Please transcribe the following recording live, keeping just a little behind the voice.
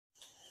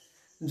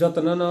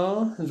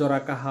Jotono jora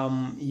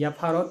kaham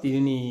yaparo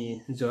tini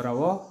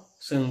jorao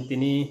seng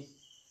tini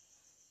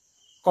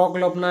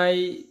koklobnai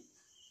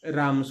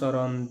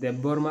ramsaron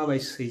deborma bai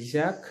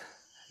swijak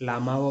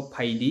Lamao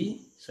Phaidi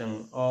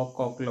seng o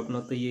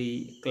koklobno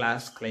tui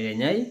class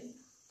khwlailainai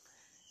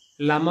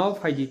Lamao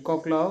Phaidi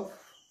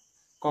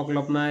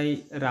koklobnai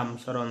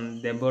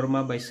ramsaron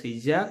deborma bai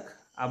swijak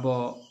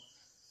abo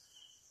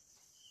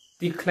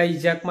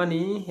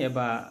khwlaijakmani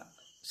eba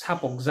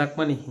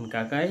sapokjakmani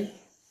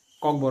hinkakai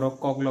KOKBOROK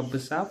KOKLOB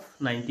BWCHAP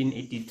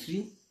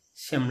 1983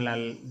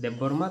 Shemlal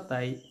Deborma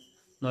tai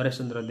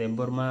Noresundra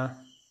Deborma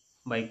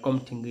by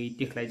komtingui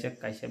tikhlaijak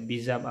kaisa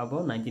bijap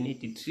abo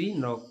 1983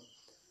 nok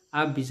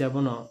a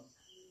bijabono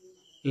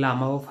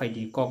Lamao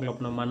Phaidi koklob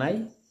no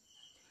manai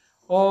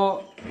o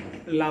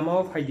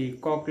Lamao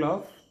Phaidi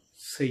koklob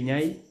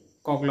seinai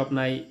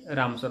koklobnai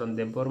Ramsaron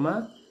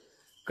Deborma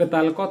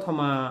ketal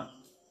kothoma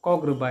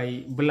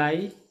kogrbai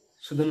blai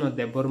suduno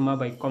Deborma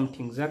by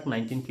komtingjak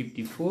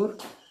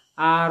 1954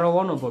 aro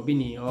wono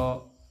bobini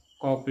o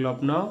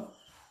koklobno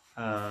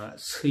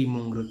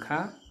seimung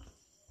rukha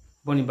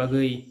boni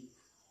bagui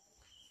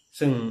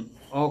जों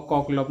o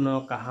koklobno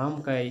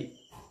kaham kai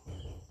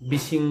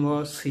bisingo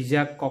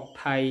swijak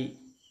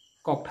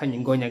kokthai ni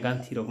goina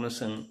ganthi rokno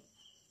जों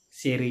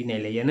seri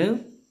nailayano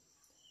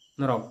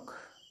norok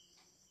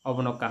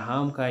obono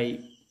kaham kai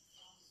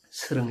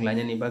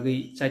swrwnglainani bagui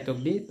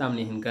chaitokdi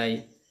tamni hinkai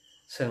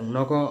जों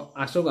nogo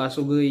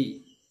asugui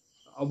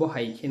obo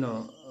haikeno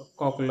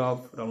koklob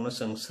rokno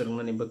जों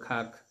swrwngnani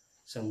bwkhak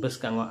जों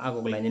bwskango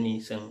agoglainani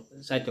जों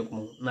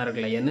chaitokmung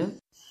naraglayano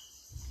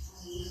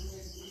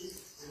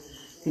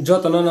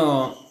jotono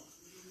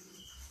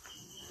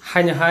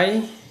hainahai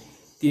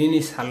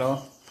tinini salo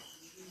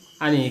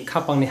ani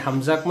khapangni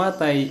hamjakma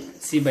tai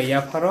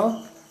sibaya pharo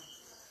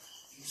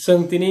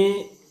जों tini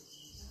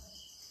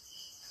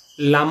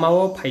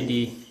Lamao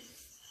Phaidi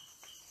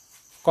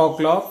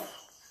koklob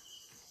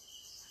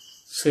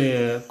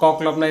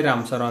koklobnai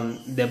Ramsaron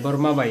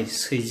Deborma bai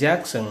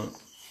swijak जों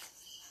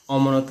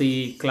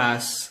omonoti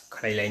class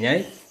khwlailainai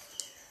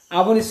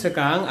aboni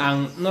sekang ang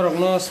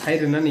norokno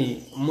sairunani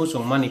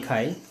musong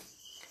manikai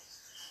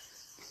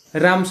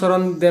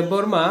Ramsaron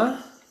Deborma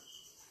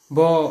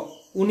bo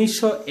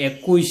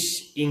 1921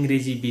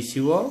 इंग्रेजी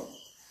बिसिओ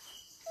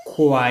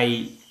खुवाई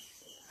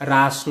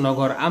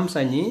राजनगर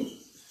आमसानि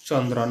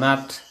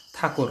चंद्रनाथ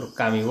ठाकुर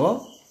गामिओ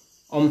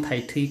अमथाइ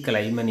थै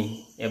कलाइमानि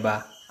एबा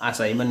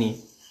आसाइमानि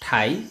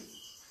थाइ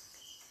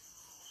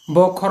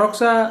बो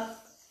खरकसा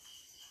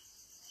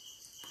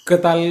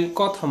कताल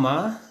कथमा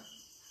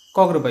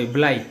कग्रबाय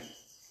ब्लाइ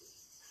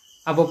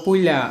आबो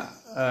पुइला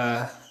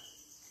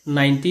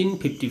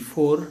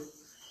 1954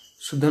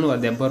 सुधनवा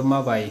Debbarma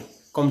bye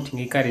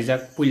komtingi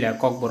karijak puila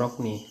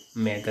kokborokni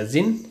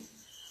magazine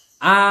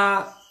a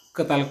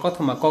ketal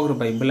kothoma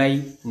kogrbai blai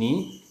ni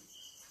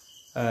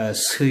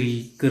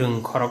sui grung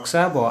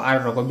khoroksa bo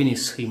arrogo bini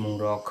seimung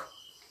rok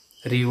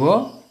riwo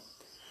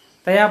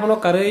tayabono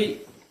karei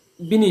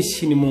bini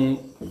sinimung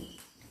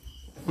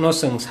no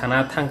seng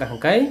sana thangka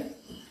hangkai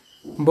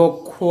bo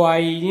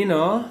khwai ni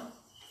no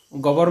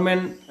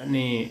government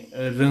ni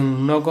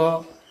rungnogo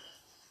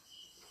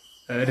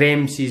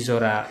remsi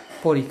jora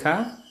porikha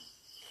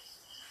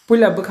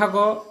puila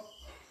bwkhago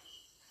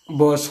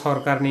bo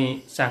sarkarni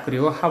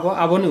chakrio habo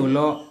aboni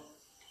ulo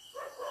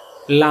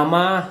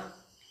lama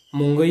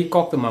mungui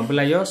koktoma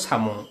blaio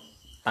samung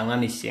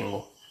tangnani sengo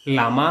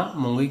lama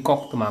mungui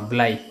koktoma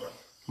blai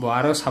bo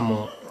aro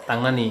samung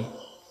tangnani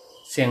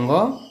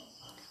sengo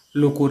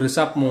lukur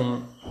sapmung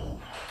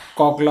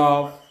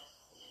koklob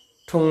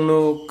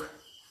thungnuk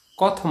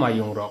kothoma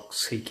yungrok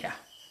seikha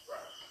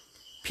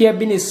pia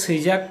bini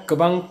seijak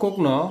gobang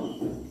kokno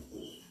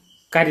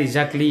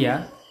karijakliya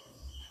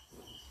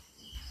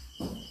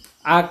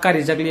a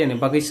karijakliya ni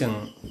bagui जों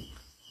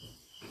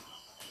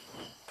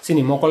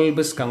sini mokol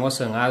bwskango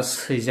जों a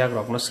swijak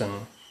rokno जों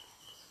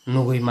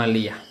nugui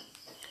maliya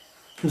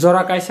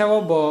jora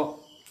kaisao bo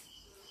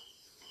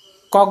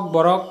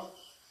kokborok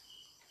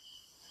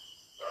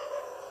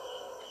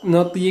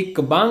notui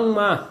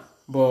kwbangma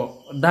bo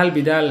dal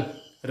bidal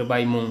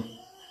rbaimung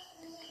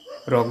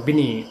rok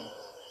bini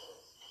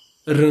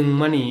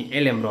rungmani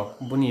elem rok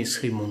buni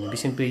seimung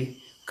bisinpri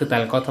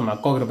ketal kothoma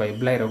kogrbai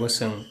blai rogo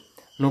जों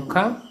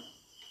nukha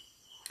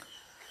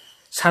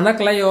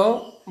sanaklayo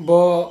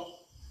bo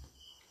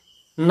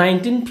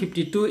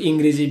 1952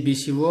 इंग्रेजी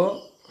बिसिओ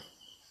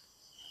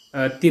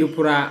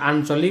त्रिपुरा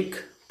आंचलिक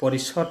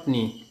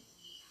परिषदनि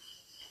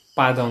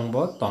पादं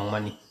bo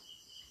tongmani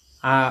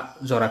a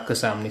jora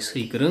kwsamni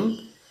seigrung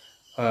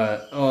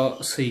o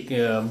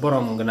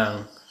borom gnang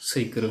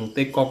seigrung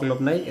tei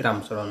koklobnai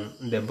Ramsaron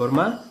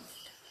Deborma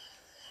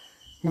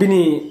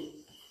bini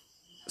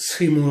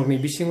seimungni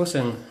bisingo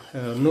जों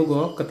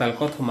nugo ketal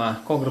kothoma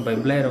kogrbai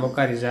blai rogo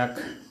karijak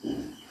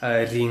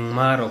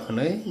ringma rok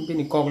hnoi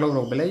bini koklob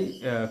rok belai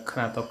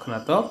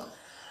khnatok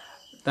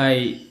tai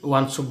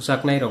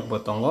wansugwise rok bo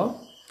tongo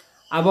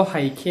abo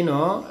haikino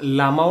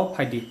Lamao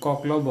Phaidi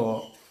koklobo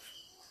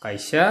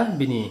kaisa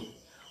bini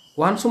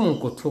wansumung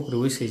kuthuk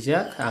rui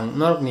sijak ang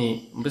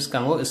norokni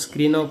biskango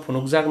screeno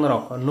phunukjak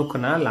norok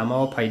nukna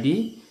lamao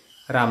phaidi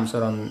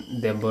ramcharan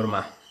deborma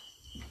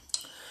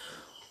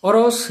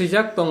oro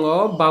sijak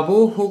tongo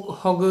babu huk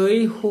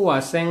hogui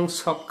huwaseng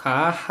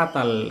sokha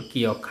hatal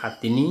kiyo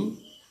khatini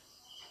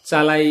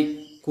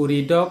chalai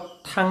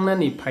kuridok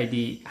thangnani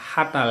phaidi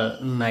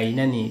hatal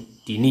nainani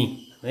tini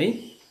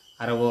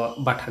aro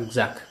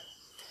bathakjak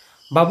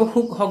babu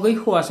huk hogui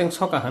huwaseng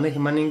sokha hane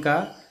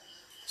himaningka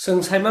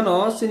seng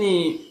saimano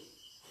sini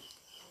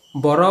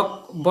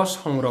borok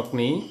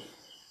bosangrokni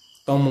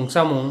tongmung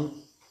samung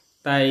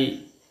tai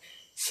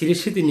siri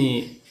sidini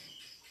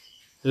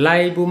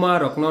lai buma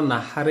rokno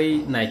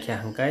nahari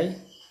naikya hangkai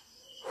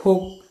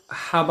huk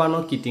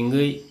habano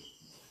kitingui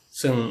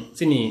seng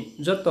sini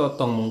joto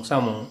tongmung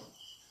samung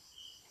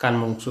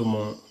kanmung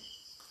chumung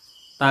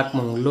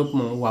takmung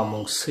lupmung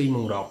wamung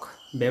seimung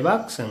rok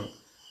bebak seng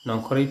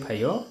nongkhorei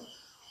phayo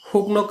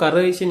hukno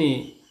karei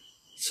sini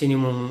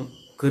sinimung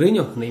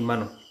gerinyo hnei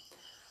mano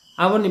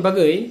aboni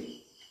bagui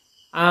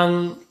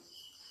ang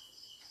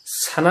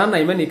sana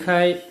naimani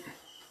khai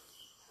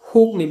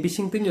hukni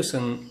bisingtinyo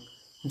seng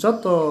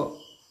joto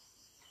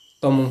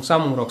tomung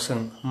samung rok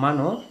seng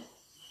mano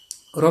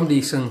romdi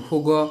seng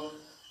hugo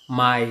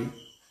mai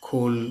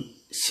khul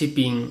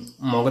siping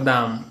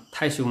mogadam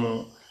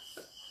thaisumu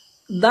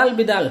dal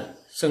bidal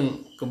seng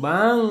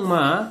kebang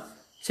ma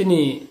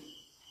sini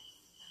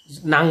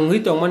nangui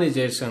tongmani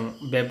je seng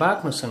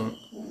bebak no seng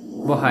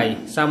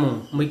bohai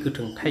samung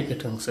muikuthung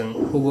thaikuthung seng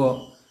hugo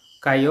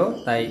kayo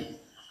tai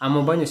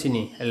amobanyo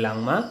sini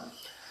langma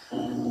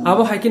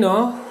abo haikino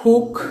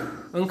huk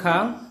engkha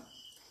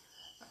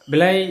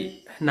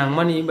belai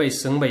nangmani bai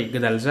seng bai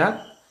gedaljak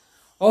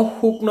o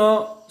hukno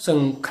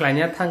seng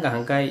khlainya thangka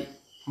hangkai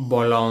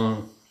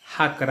bolong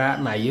hakra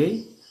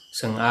nayui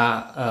seng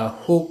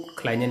huk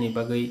khlainya ni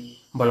bagui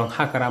bolong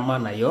hakra ma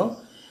nayo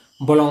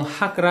bolong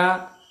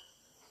hakra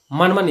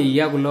manmani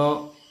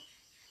yagulo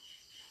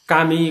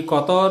kami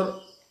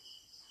kotor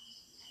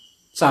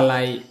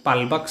chalai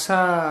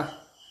palbaksa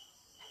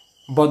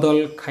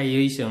bodol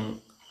khayui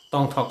seng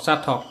tongthok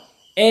chathok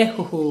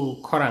hu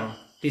khorang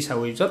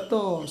tisawi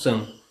joto seng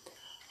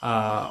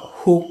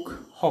huk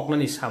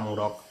hoknani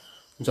samurok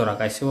jora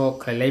kaisio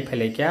khailai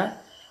phailaikya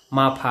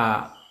mapha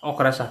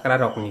okra sakra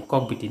rokni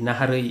kokbiti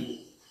naharui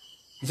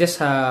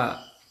jesa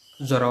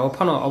jorao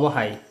phano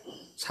obohai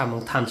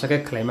samung thansake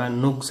khlaima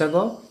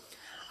nukjago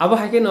abo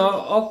haikeno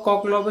o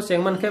koklob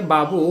chengmankhe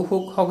babu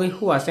huk hogui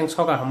huwaseng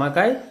soka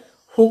hamakai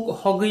huk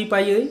hogui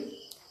paiui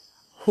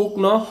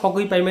hukno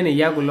hogui paimani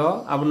yagulo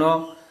abono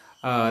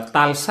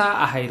talsa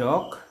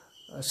ahairok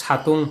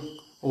satung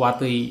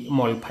watui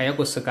mol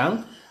phayako sekang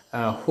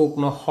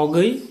hukno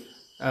hogui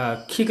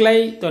khiklai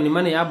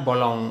tonimani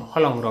bolong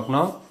holong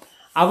rokno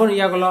abon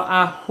yagulo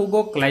hugo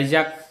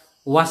khwlaijak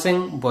waseng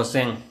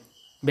boseng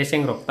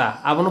beseng rokta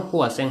abono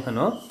huwaseng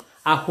hano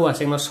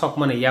huwaseng no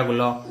sokmani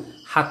yagulo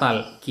hatal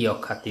kiyok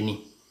khatini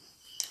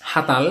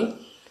hatal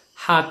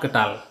ha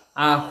ketal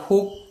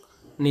huk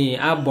ni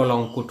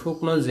bolong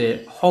kuthuk no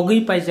je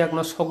hogui paijak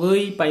no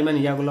sogui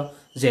paimani yagulo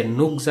je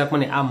nukjak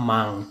mani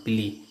mang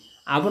pili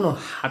abono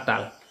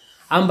hatal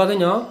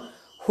ambagino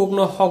huk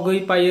no hogui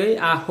paiui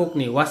huk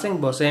ni waseng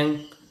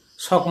boseng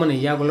sokmani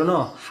yagulo no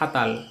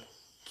hatal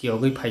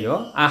kiyogui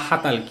phayo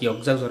hatal kiyok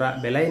jajora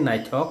belai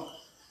naithok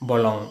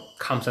bolong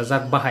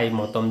khamsajak bahai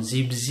motom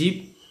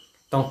jib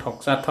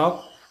tongthok chathok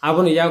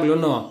aboni yagulo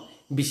no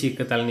bisi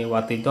ketalni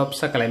watui dop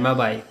sakalai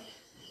mabai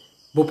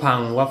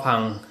bufang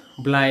wafang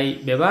blai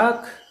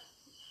bebak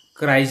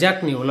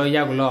kraijakni ulo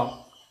yagulo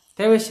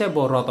tebese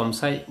bo rotom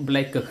sai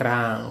blai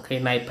kekrang khai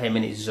nai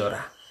phaimani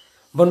jora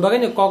bon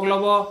bagani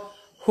koklobo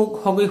huk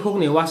hogui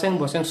hukni waseng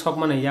boseng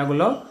sokmani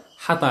yagulo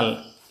hatal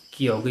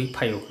kiyogui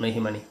phayuk nai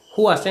himani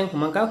huwaseng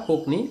hamaka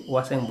hukni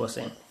waseng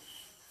boseng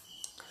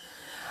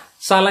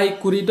chalai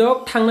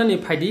kuridok thangnani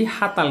phaidi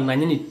hatal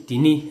nainani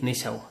tini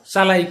nisau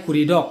chalai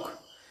kuridok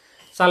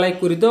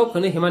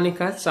hone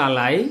himanika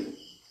chalai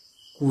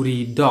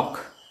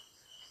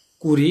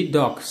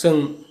kuridok seng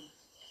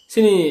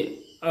sini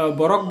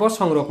borok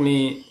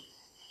bosangrokni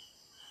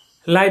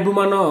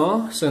laibumano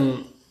seng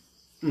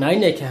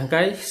nainai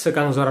khangkai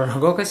sekang jora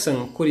rogo ke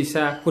seng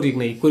kurisa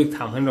kurignei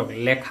kuriktham henrok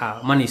lekha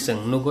mani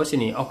seng nugo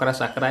sini okra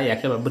sakra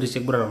yakeba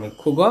brisik burarokni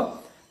khugo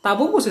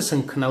tabu bose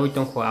seng khnawi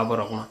tongkho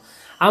aborokno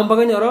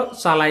ambagani oro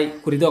chalai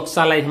kuridok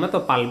chalai hima to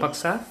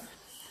palbaksa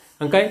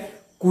angkai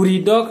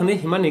kuridok hone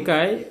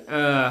himanikai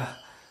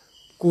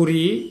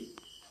kuri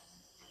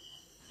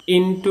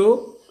into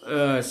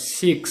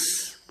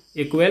 6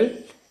 equal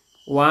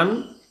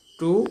 1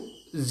 to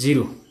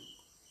 0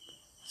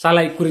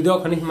 chalai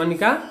kuridok hone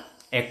himanika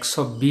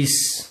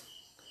 120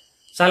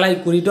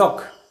 chalai kuridok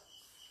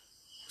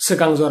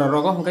sekang jora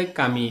rogo hangkai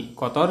kami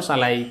kotor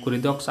chalai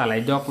kuridok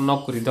chalai dok nok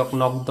kuridok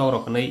nok dok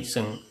roknei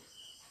seng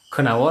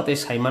khnawo te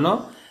saimano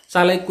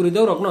chalai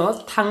kuridok rokno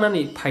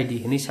thangnani phaidi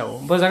hini sao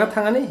bo jaga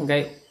thangani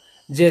hangkai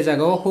je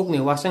jagao hukni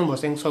waseng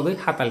boseng sogui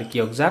hatal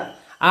kiyokjak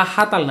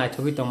hatal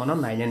naithogui tongmano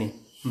nainani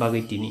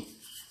bagui tini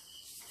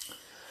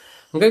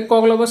hangkai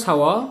koklobo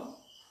sao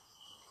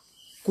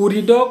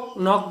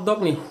kuridok nokdok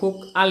ni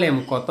huk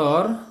alem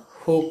kotor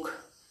huk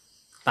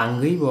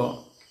tangwi bo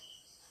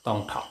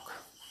tongthok.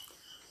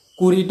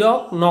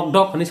 Kuridok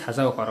nokdok ni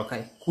sajao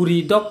korokai.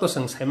 Kuridok to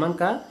sang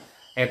saimangka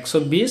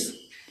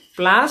 120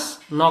 plus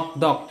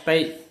nokdok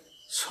tai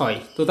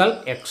 6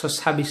 total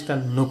 126 ta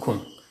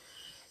nukhung.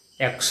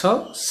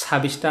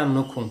 126 ta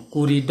nukhung.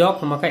 Kuridok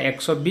maka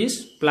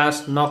 120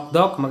 plus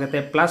nokdok maka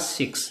tai plus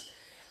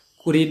 6.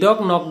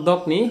 Kuridok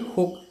nokdok ni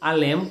huk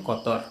alem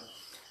kotor.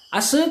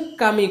 Asuk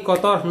kami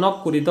kotor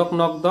nok kuridok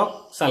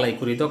nokdok salai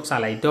kuridok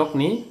salai dok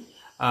ni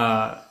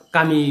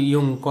kami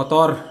yung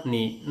kotor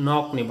ni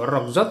nok ni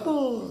borok joto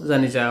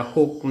janija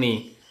huk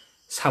ni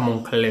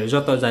samung khale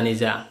joto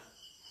janija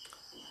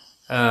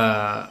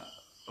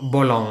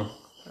bolong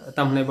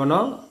tamne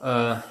bono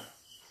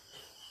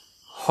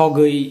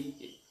hogei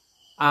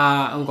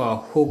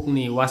angko huk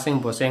ni waseng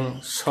boseng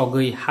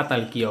sogei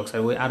hatal kiok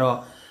sarwe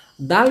aro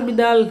dal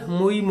bidal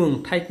mui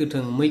mung thai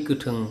kuthung mui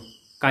kuthung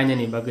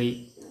kainani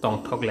bagai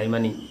tongthok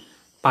laimani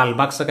pal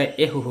baksakai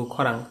ehuhu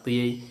khorang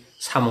tui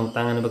samung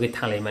tangani bagai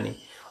thanglaimani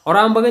ora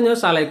am bagai no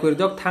salai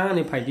kuridok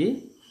thangani phaidi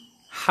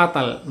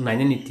hatal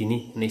nainani tini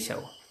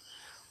neisao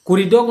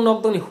kuridok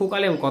nokdoni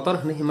hukalem kotor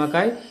hne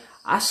himakai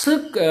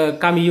asuk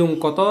kamiyung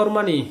kotor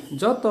mani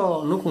joto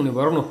nukungni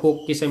borokno huk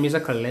kisa misa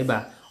khalaiba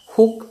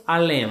huk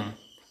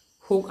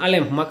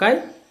alem makai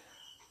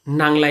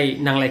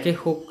nanglai ke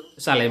huk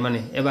salai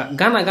mani eba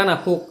gana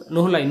huk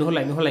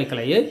nuhlai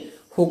kalai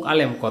huk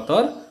alem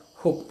kotor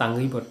huk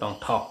tangwi bo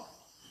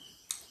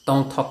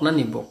tongthok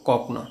nani bo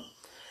kokno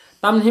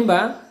tamhimba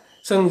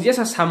sung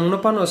jesa samungno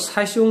pano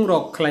saisung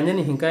rok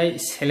khlainani hingkai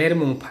seler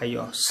mung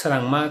phayo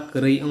srangma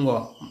krei ungo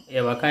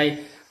eba kai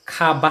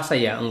kha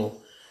basaya ungo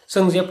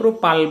sung jepro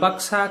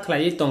palbaksa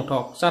khlai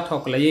tongthok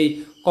chathok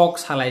lai kok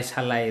salai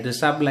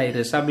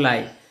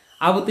resablai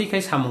abuti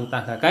kai samung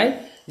tangka kai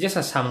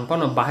jesa samung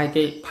pano bahai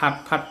ke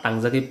phat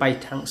tangjagi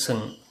paithang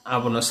sung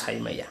abono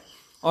saimaya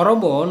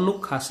orobo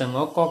nukha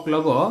sungo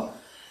koklobo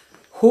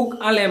huk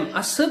alem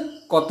asuk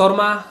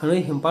kotorma hne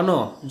himpano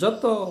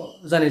joto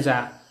janija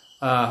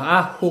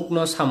huk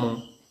no samung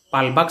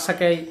palbaksa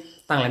kai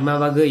tanglaima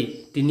bagai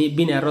tini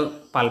binaro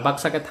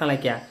palbaksa kai thanglai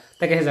kya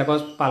teke jago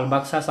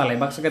palbaksa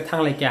salaibaksa kai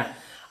thanglai kya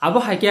abo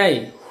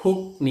haikai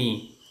huk ni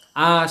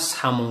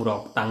samung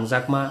rok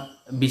tangjakma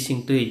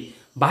bisingtui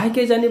bahai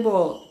kai janibo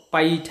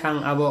paithang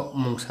abo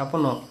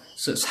mungsapono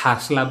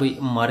saslabai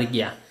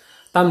marigya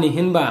tamni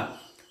hinba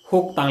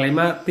huk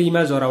tanglaima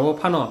tima jorao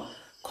phano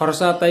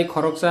khorsa tai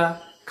khoroksa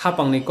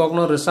khapangni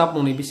kokno resap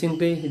mungni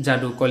bisingtui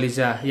jadu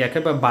kolija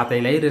yakeba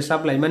batailai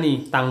resap laimani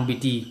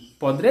tangbiti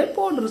podre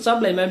pod resap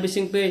laima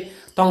bisingtui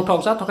tongthok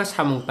sa thoka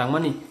samung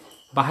tangmani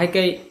bahai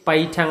kai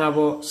paithang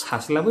abo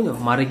saslabunyo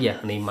marigya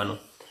nei manu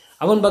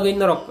abon bagai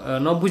norok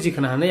no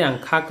bujikhana hane yang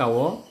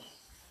khakawo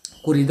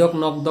kuridok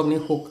nokdok ni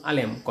huk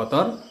alem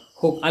kotor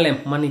huk alem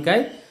mani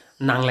kai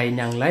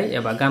nanglai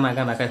eba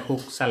gana kai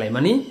huk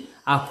salaimani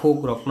huk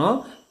rokno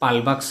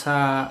palbaksa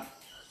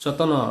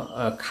jotono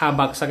kha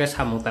baksa kai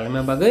samung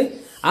talima bagai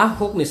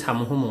huk ni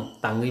samung humu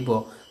tangwibo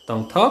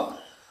tongthok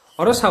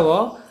oro sawo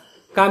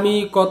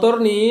kami kotor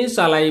ni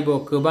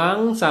salaibo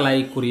kebang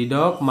salai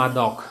kuridok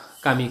madok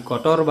kami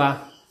kotor ba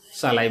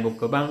salaibo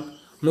kebang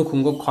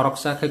nukhungo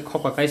khoroksa khai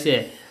khopa kaise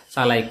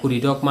salai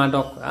kuridok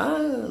madok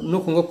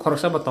nukhungo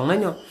khoroksa ba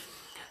tongnainyo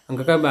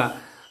angka ba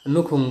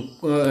nukhung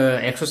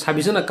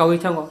 126 na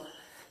kawi thango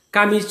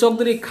kami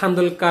chokdri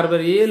khandal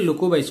karbari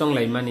lukubai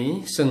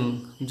chonglaimani sung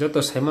joto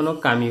saimano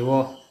kami wo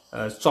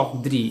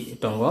chokdri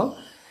tongo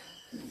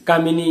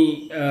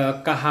kamini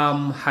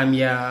kaham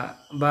hamya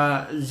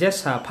ba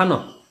jesa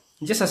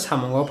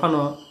samungo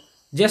phano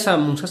jesa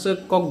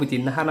mungsasu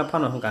kokbiti nahana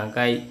phano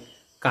hangkai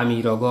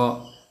kami rogo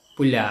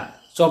pulya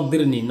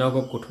chokdirni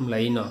nogo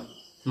kuthumlaino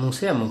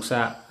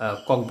mungsa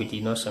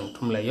kokbiti no sung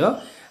thumlayo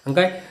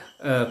hangkai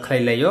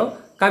khlailayo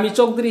kami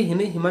chokdri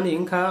hine himani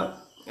ingkha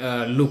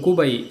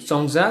lukubai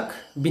chongjak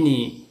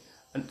bini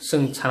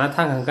sung chana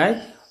thang hangkai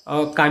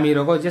kami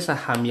rogo jesa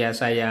hamya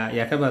saya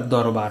yakaba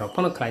dorbaro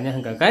phano khlaina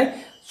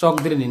hangkai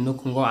chokdri ni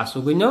nukhungo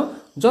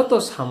asuguino joto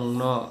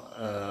samungno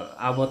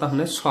abota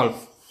hne solve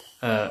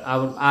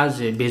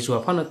aje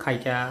bezua phano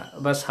khaika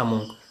ba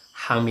samung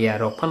hamya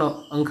rok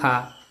phano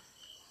angkha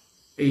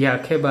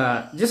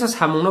yakeba jesa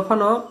samungno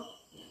phano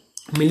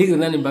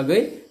miligrani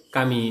bagai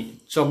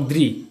kami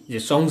chokdri je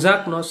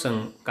songjak no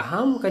sung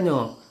kaham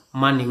kanyo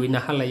maniwi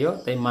na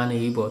halayo tai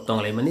maniwi bo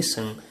tonglaimani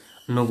sung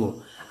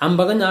nugu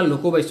ambagana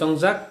lukubai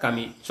songjak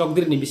kami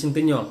chokdri ni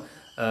bisingtinyo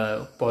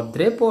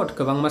podre pot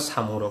kebangma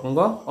samung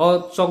rokongo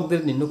o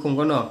chokdir ni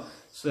nukhungo no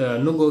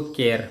nugo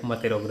ker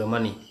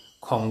materogromani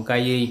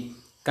khongkai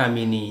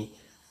kami ni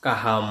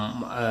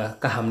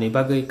kaham ni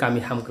bagai kami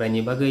hamkrai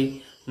ni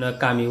bagai na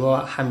kami wo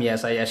hamya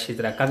saya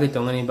sidra kagai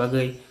tongani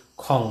bagai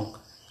khong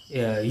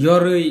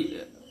yorui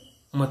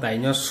matai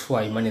no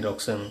swai mani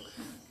rokseng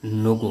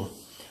nugu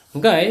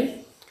ngai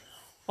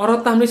oro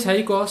tamni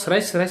sai ko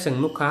srai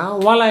seng nukha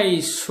walai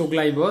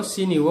suglaibo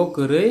sini wo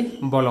gerei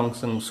bolong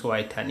seng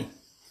swai thani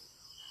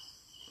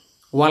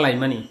walai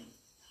mani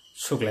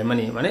suglai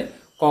mani mane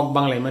kok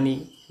banglai mani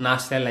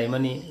nasle lai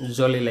mani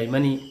joli lai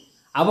mani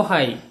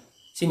abohai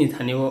chini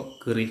thanio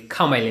gri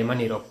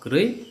khamailai rok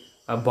gri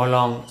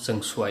bolong seng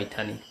suai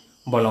thani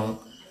bolong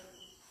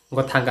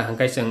go thangka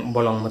hangkai seng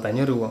bolong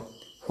matanya ruwo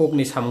huk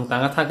ni samung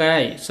tanga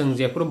thagai seng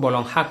jepur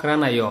bolong hakra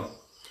nayo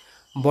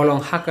bolong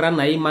hakra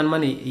nai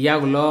manmani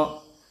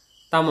yagulo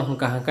tamo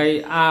hangka hangkai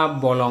a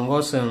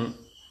bolongo seng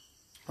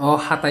o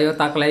hatayo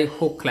taklai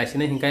huk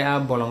khlaisine hingkai a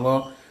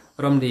bolongo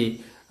romdi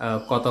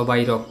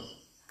kotobai rok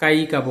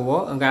kai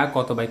kabuo anga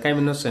kotobai kai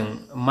mino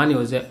seng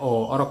manio je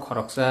o oro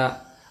khoroksa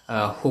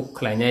huk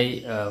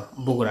khlainai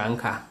bugra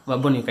angkha ba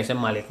boni kaisa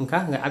malik angkha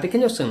nga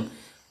atikenyo seng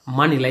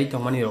manilai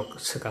tongmani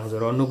rok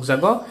sekangjoro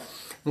nukjago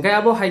ngai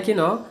abo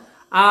haikino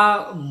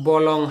a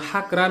bolong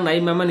hakra nai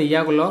mamani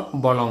yagulo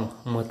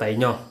bolong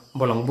mutainyo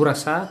bolong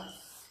burasa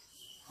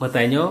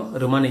mutainyo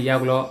rumani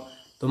yagulo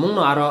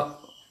tumungno aro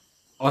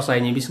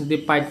osaini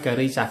bisingti pait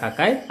kari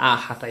chakakai a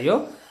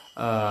hatayo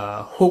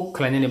huk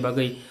khlainani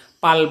bagai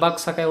palbak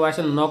sakai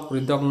wasan nok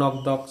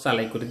dok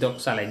salai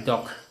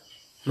dok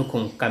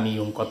nukung kami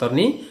yung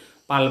kotorni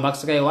palbak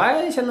sakai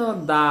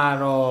wasan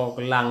darok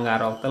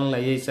langgarok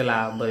tanglai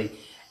sela beri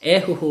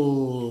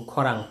hu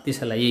khorang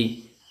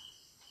tisalai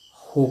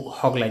huk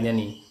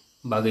hoglainani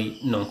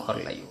bagai nongkhor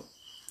layu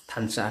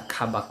thansa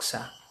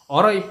khabaksa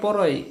oroi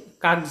poroi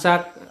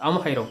kakjak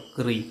amhairok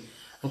gri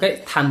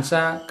angkai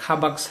thansa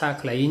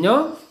khabaksa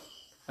khlainyo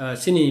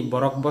sini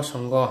borok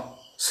bosongo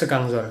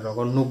sekangjor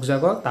rogo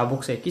nukjago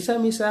tabuk se kisa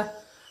misa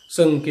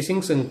seng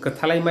kising seng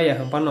kethalai maya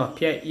hampano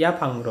pia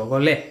yapang rogo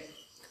le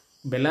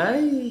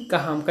belai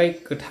kaham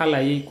kai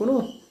kethalai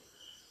kuno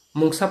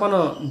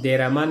mungsapano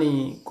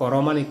deramani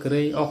koromani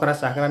krei okra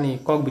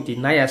sakrani kokbiti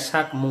naya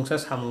sak mungsa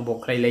samung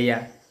boklai leya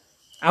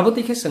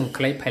abuti ke seng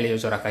klai phaile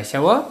jora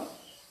kaisawo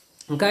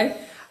angkai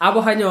abo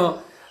hanyo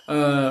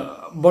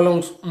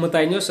bolong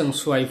mutainyo seng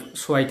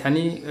suai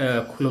thani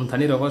khulum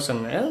thani rogo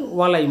seng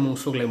walai mung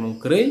suglai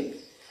mung krei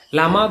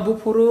lama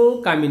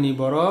bufuru kamini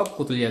borok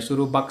kutulia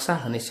suru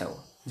baksa hanisau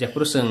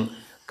japur seng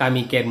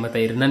kami ker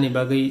matair nani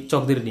bagai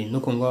chokdirni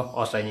nukungo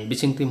osaini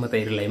bisingti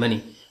matair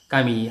laimani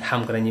kami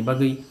hamkrani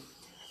bagai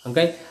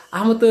angkai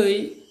amutoi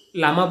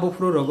lama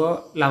bufuru rogo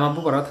lama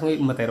bufuru thangi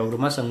matai rok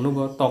ruma seng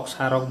nugo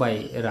toksa rok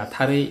bai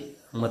rathari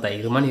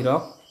matai rumani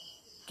rok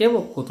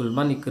kebo kutul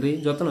mani kri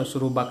jotono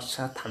suru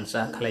baksa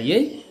thansa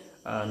khlaiei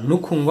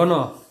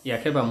nukungono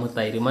yakeba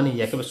matai rumani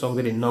yakeba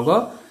chokdirni nogo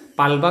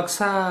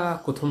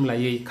palbaksa kuthum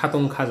laiei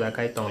khatung khaja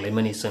kai tonglai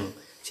mani seng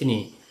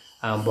chini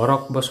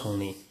borok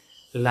bosongni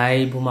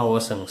lai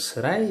bumao seng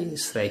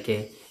srai ke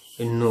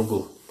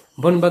nugu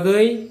bon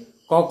bagai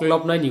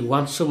KOKLOB nai ni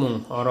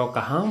wansumung oro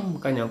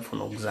kaham kanya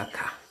phunuk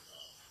zakha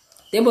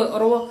tebo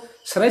oro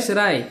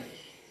srai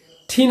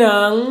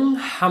thinang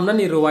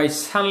hamnani ruwai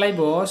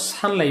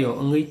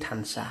sanlayo wngwi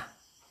thansa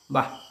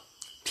ba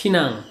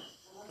thinang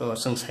to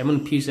seng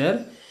simon future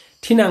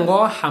thinango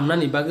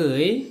hamnani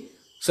bagai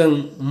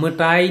seng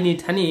mutai ni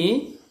thani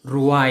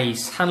ruwai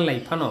sanlai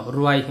phano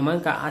ruwai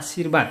himanka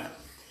ashirbat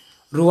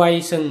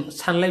ruwai seng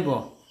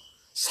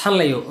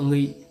sanlayo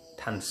wngwi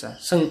thansa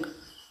seng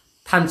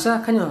thansa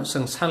khanyo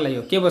seng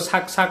sanlayo kebo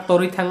sak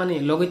tori thangani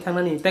logi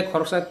thangani te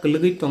khorsa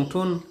glugui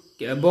tongthun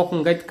bok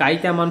ngai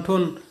kaita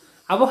manthun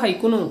abo hai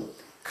kunu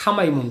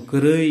khamai mung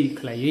grei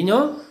khlaiyino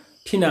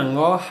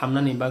thinango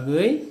hamnani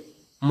bagai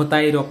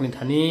mutai rokni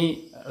thani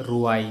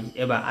ruwai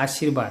eba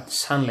ashirbat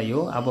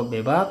sanlayo abo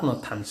bebak no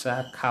thansa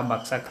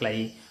khabaksa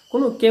khlai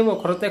kunu kebo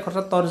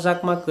khorsa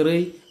torjakma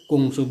grei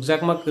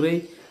kungsukjakma grei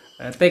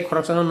te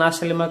khorsa no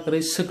naselma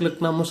grei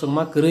suklukna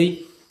musukma grei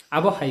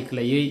abo hai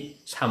khlaiei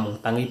samung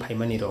tangi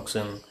phaimani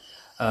rokseng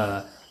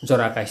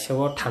jora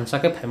kaiseo thansa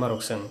ke phaima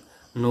rokseng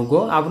nugo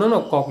abno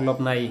KOKLOB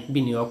nai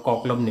binio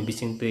KOKLOB ni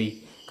bisingtui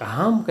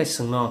kaham kai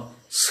sengno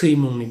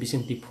seimung ni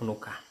bisingti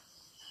phunuka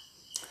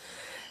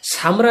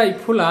samrai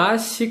phula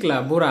sikla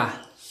bura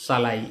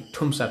salai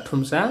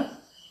thumsa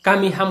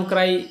kami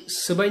hamkrai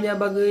subaina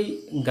bagai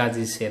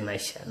gaji se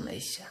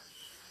naisa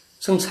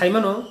seng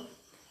saimano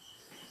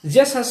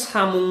jesa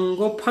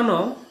samungo phano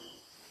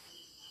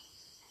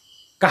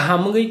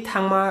kahamgui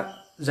thangma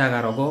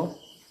jagarogo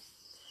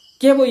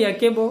kebo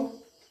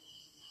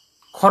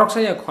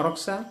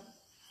khoroksa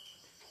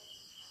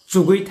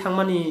chugui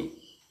thangmani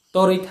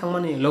tori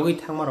thangmani logui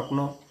thangma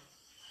rokno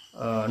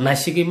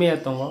nasigi meya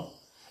tongo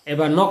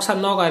eba noksa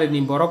nogari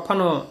ni borok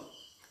phano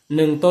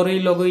nung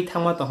tori logui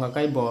thangma tonga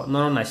kaibo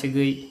nono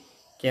nasigui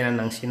kena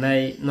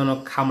nangsinai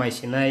nono khamai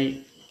sinai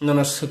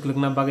nono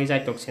suklukna bagai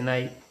jaitok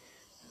sinai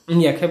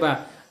yakheba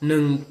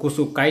nung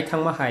kusuk kai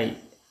thangma hai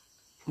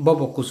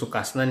bobo kusuk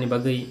kasnani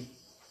bagai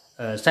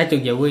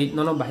jaitok yawi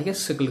nono bahike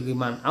suklugui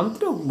man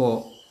amtrok bo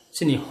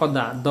sini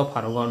hoda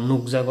dofarogo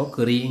nukjago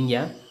kri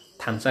ingya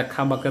thansa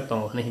khabaka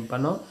tongo ne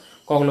himpano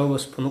KOKLOB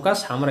phunuka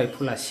samrai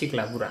phula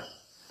sikla bura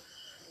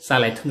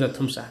salai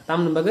thumsa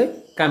tamni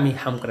bagai kami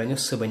hamkranyo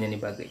subainani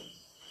bagai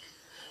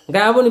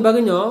gaaboni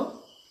bagai no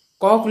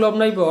KOKLOB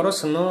nai bo oro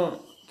sengno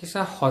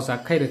kisa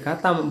hojak khai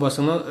rekha tam bo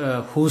sengno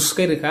hus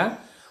khai rekha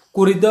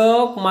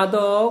kuridok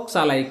madok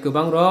salai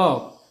gobang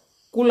rok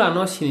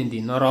kulano sinidi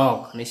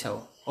norok ni sao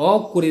o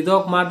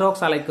kuridok madok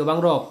salai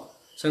gobang rok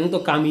seng to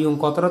kami yung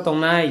kotro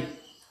tongnai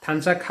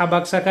thansa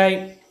khabak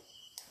sakai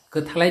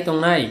Kethalai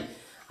tongnai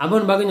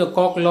abon bagino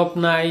KOKLOB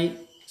nai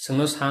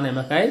sengno sanai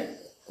makai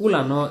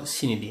kula no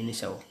sini di ni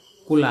sao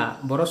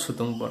kula boro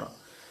sutung boro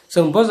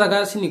seng bo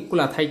jaga sini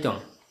kula thai tong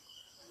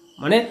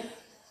mane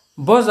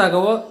bo jaga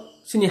o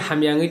sini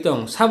hamya ngi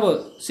tong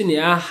sabo sini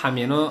a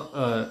hamya no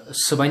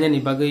sebaina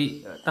ni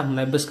bagai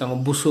tamnai beskango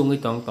busu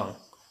ngi tong tong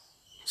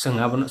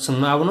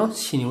sengna abono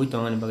sini ui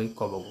tong ani bagai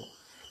kobogo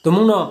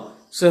tumungno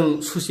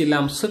seng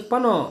susilam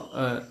sekpano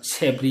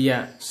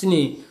sebriya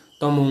sini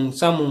tomung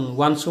samung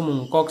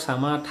wansumung kok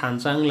sama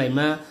thansang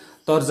laima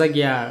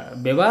torjagya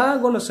beba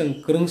gono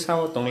seng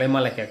krungsao tonglai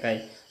malaka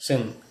kai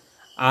seng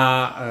a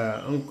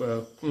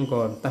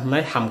engko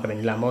tamnai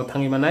hamgrani lamao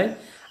thangi manai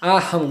a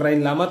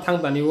hamgrani lama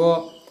thangtani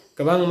wo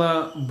gobang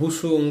ma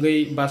busu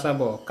wngwi BHASA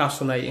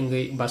kasunai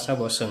wngwi BHASA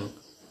seng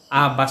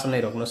a BHASA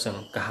rokno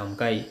seng kaham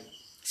kai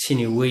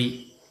sini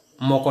ui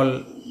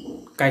mokol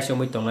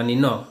kaisomoi tongnani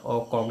no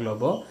o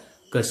KOKLOB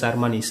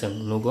kesarmani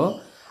seng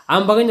nugo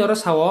ambagin oro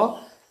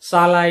sawo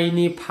salai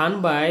ni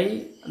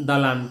phanbai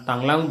dalan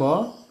tanglang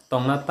bo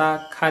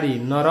tongnata khari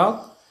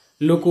norok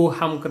luku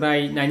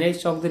hamkrai nainai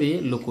chokdri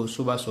luku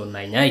chubachu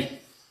nainai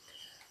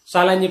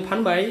salai ni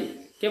phanbai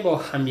kebo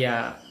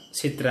hamya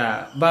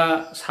sitra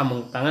ba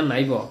samung tangan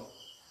naibo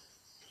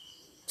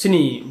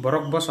sini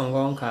borok bosongo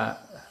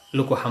angka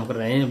luku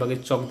hamkrai nainai bagi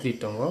chokdri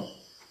tongo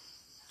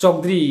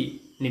chokdri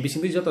ni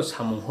bisingti joto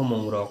samung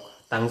homong rok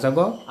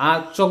tangjago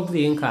a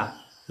chokdri angka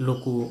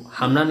luku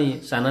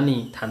hamnani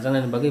sanani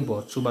thanjanani bagi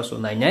bo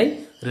chubachu nainai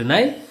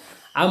renai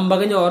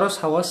ambagino oro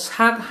sawo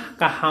sak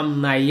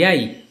kaham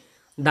naiyai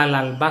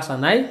dalal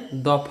basanai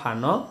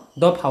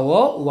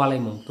dophawo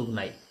walaimung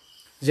tubnai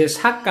je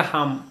sak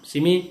kaham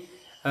simi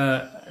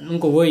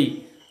ngkoi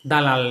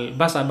dalal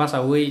basa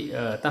ui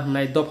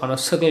tamnai dophano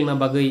segelna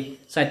bagi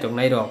saitok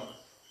nairok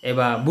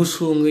eba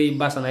busu wngwi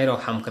BHASA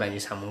nairok hamkrani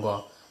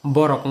samungo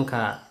borok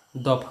ngka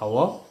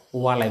dophawo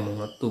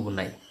walaimung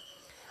tubnai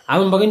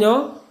amon bagino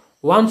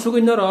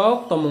wansugwise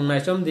norok tomung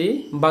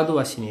naisomdi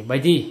BWCHAP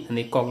baidi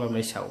ni KOKLOB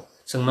nai sao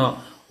sengno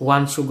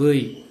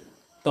wansugwise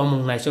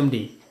tomung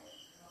naisomdi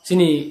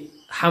sini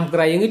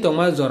hamkrai wngwi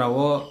tongma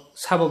jorao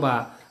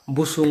saboba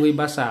busu wngwi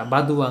BHASA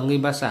baduwa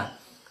wngwi BHASA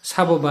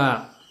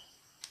saboba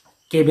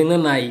kebengna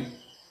nai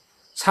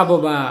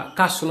saboba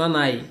kasuna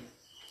nai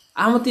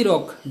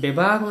amatirok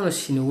bebagno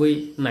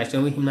sinui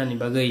naisomwi himnani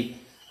bagai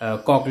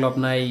KOKLOB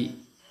nai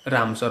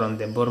ramcharan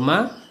de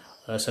borma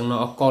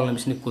sengno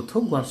KOKLOB sini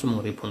kuthuk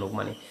wansumung riphunuk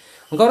mani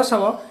ngor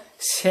sawo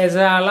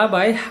seja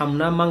alabai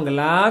hamna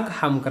manglak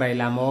hamkrai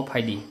lamao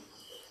phaidi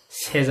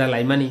seja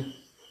laimani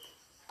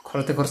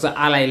khorte khorsa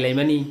alai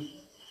laimani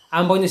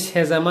amboni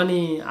seja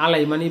mani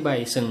alai mani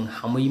bai seng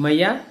hamui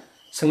maya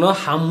sengno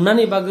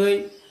hamnani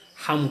bagai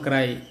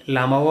hamkrai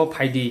lamao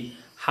phaidi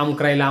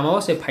hamkrai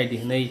lamao se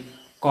phaidi nei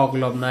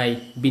KOKLOB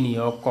nai bini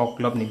o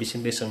KOKLOB ni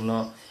bisingde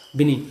sengno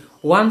bini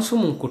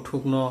wansumung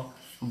kuthukno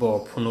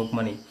bo phunuk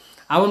mani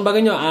abon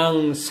bagino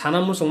ang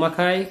sanamu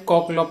songmakai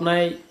KOKLOB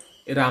nai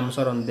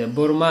ramcharan de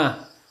borma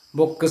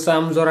bo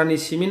kesam jorani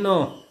simino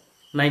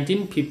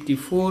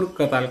 1954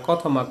 katal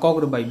kothoma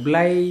kogrubai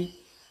blai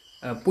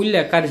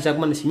pulya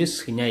khwlaijakmani simi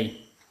sinai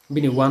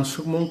bini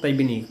wansukmung tai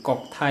bini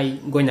kokthai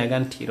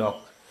goinagan thirok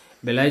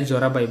belai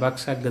jora bai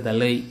baksa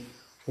gedalei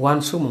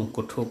wansumung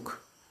kuthuk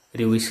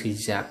riwi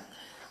sijak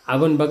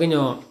abon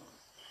bagino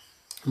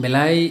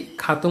belai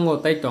khatungo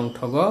tai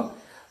tongthogo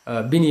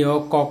bini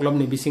o KOKLOB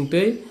ni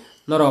bisingtei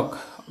norok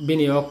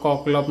bini o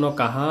KOKLOB no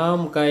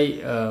kaham kai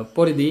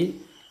poridi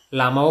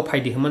lamao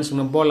phaidi hman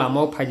singno bo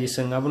lamao phaidi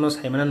sing abono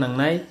saimana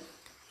nangnai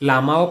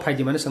lamao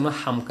phaidi mane singno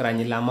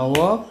hamkrani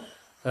lamao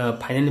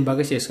phainani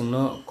bagai se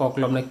singno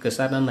KOKLOB nai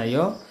kesarna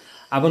nayo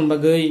abon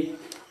bagai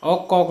o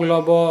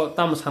KOKLOB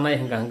tam sanai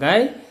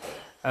hinggai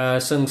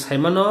sing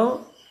saimano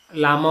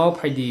lamao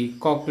phaidi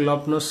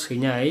KOKLOB no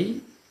sinai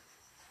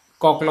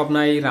KOKLOB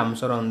nai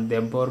ramcharan de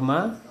borma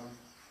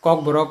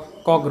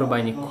KOKBOROK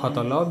kogrbaini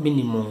khotolo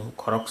binimung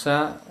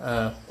khoroksa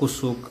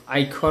kusuk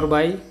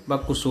aikhorbai ba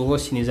kusugo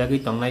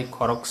sinijagui tongnai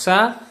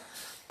khoroksa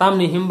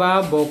tamni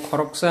himba bo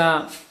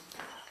khoroksa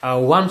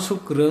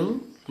wansuk rung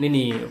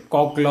nini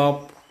KOKLOB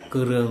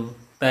kurung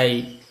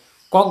tai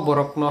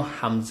KOKBOROK no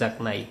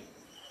hamjaknai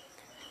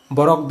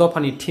borok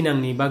dofani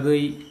thinangni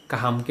bagui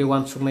kaham ke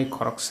wansuknai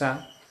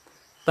khoroksa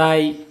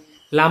tai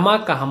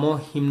lama kahamo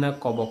himna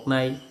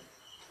koboknai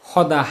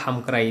hoda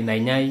hamkrai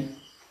nainai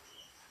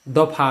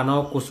dopha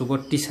no kusugo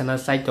tisana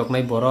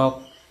saitoknai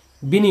borok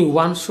bini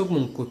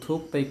wansukmung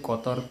kuthuk tai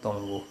kotor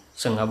tongo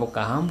sengabo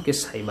kaham ke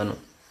saimano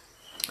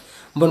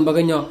bon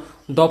bagino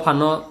dopha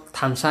no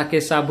thansa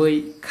ke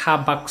sabui kha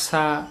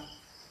baksa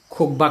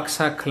khuk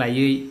baksa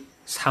khlaiui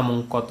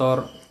samung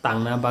kotor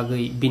tangna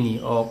bagui bini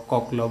o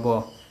KOKLOB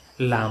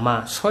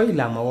lama soi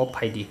lama o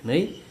phaidi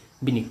nei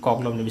bini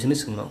KOKLOB ni bisini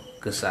sengno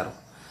kesar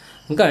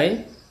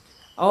engkai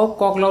o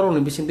KOKLOB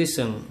ni bisingti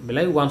seng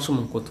belai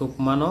wansumung kuthuk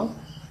mano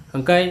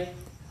engkai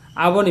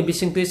aboni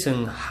bisingti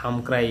seng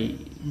hamkrai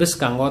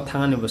beskango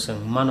thangani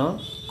boseng mano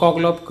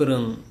KOKLOB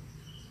kurung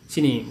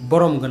sini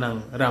borom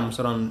gwnang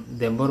ramcharan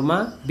de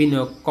borma bini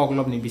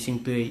KOKLOB ni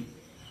bisingti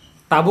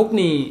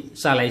tabukni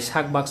salai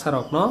sak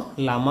baksarok no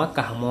lama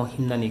kahamo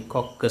himnani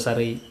kok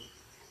kesari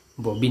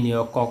bo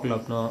binio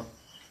koklob no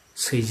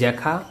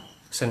swijaka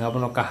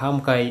sengabono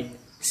kaham kai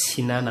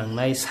sina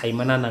nangnai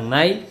saimana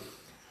nangnai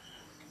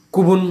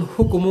kubun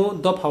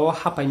hukumu dophawo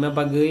hapaima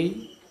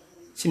bagui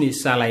sini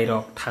salai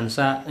rok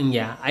thansa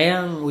engya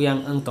ayang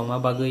uyang ang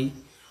tongma bagui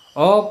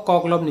o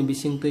koklob ni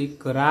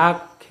bisingtui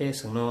kerak khe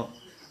sengno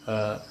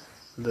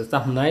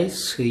tamnai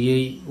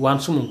suyei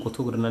wansumung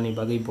kuthugranani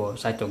bagui bo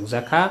saitok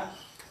jaka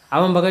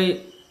amon bagui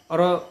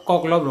oro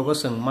koklob rogo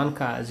seng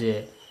manka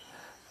je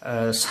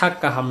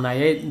sak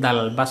kahamnai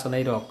dal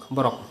basanai rok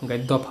borok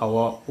gai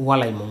dophawo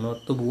walai mungno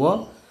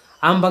tubuo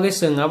am bagui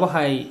seng abo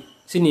hai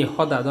sini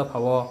hoda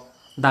dophawo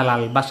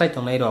dalal basai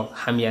tongnai rok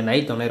hamya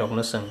nai tongnai rok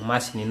no seng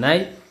masini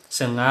nai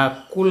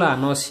senga kula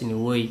no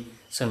siniwei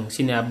seng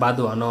sini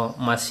badu ano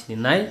masini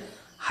nai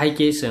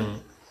haike seng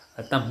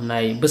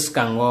tamnai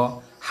beskango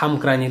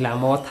hamkrani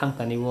lamo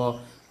thangtani wo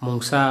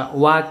mungsa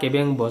wa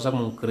kebeng bojak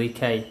mung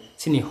krikai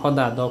sini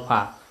hoda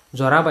dofa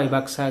jora bai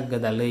baksa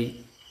gadalei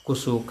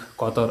kusuk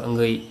kotor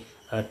wngwi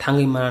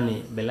thangi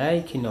manani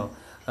belai khino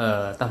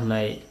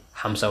tamnai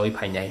hamsawai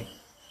phainai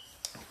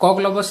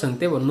koklobo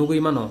sengte bo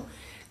nugui mano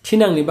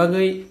thinang ni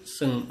bagui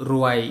seng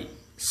ruai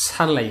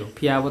sanlayo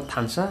phiabo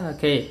thansa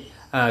ke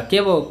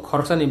kebo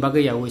khorsani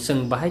bagui yawi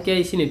seng bahai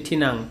ke sini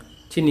thinang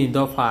sini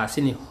dofa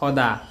sini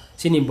hoda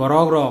sini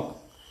borok rok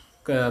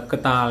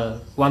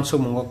ketal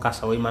wansumungo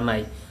kasawai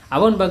manai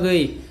abon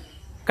bagui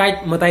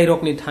kait matai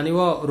rok ni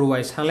thaniwo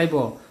ruwai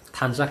sanlaibo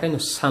thansa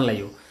kaino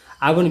sanlayo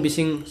abon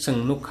bising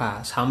seng nukha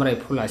samrai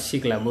phula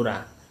sikla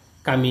bura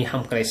kami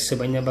hamkrai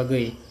sebaina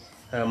bagui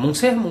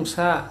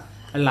mungsa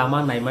lama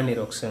naimani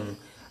rok seng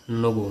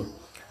nugu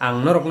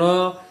ang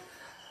norokno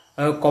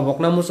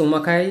kobokna musung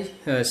makai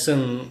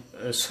seng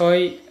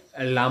soi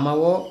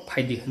lamao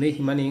phaidi hnei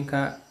himani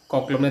ka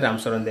koklomni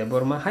ramsaran de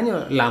borma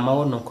hanyo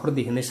lamao nongkhor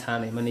di hnei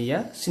sanai mani ya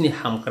sini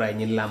hamkrai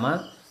ni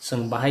lama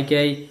seng bahai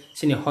kai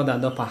sini hoda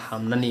dopa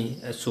hamnani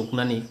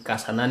suknani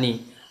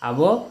kasanani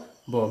abo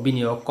bo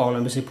binio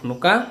koklom bisi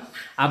phunuka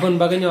abon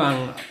bagenyo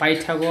ang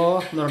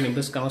paithago norni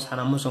beskang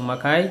sana musung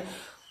makai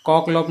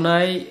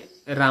koklobnai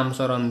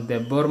ramsaran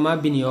de borma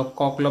binio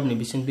koklobni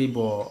bisingti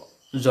bo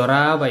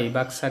jora bai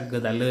baksa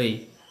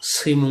gadalei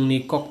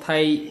seimungni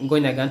kokthai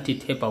goina ganti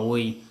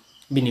thepawi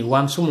bini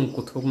wansumung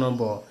kuthukno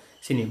bo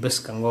sini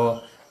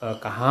beskango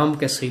kaham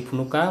ke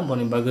seiphunuka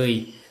boni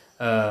bagui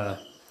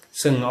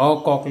seng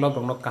o koklob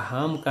rokno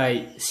kaham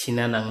kai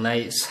sina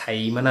nangnai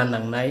saimana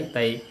nangnai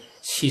tai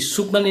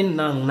sisuknani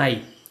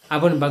nangnai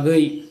abon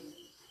bagui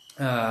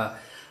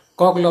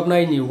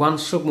koklobnai ni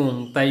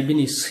wansumung tai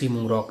bini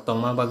seimung rok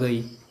tongma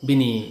bagui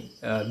bini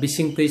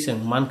bisingtei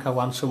seng manka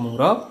wansumung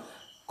rok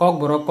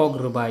kokborok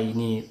kogrubai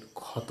ni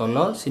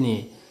khotolo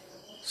sini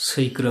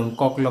seikrung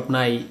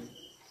koklobnai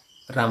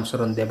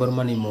ramsaran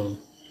debormani mung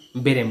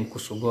berem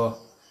kusugo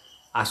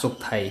asuk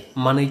thai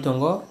manui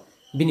tongo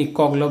bini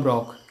koklob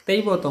rok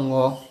teibo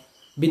tongo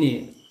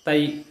bini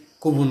tai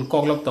kubun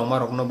koklob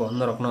tongma rokno bo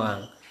norokno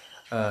ang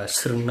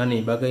swrwngnani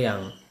bagui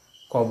ang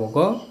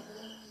kobogo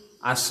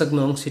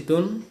asaknong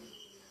situn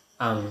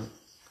ang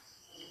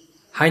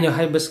haino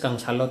hai beskang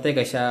salote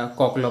kaisa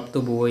koklob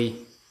tubuwi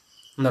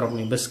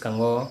norokni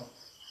beskango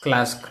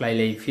class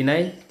khwlailai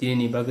finai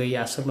tinini bagui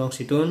asaknong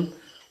situn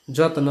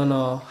jotono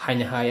no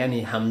haini hayani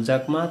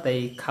hamjakma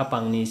tai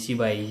khapangni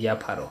sibai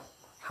yaparo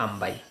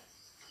hambai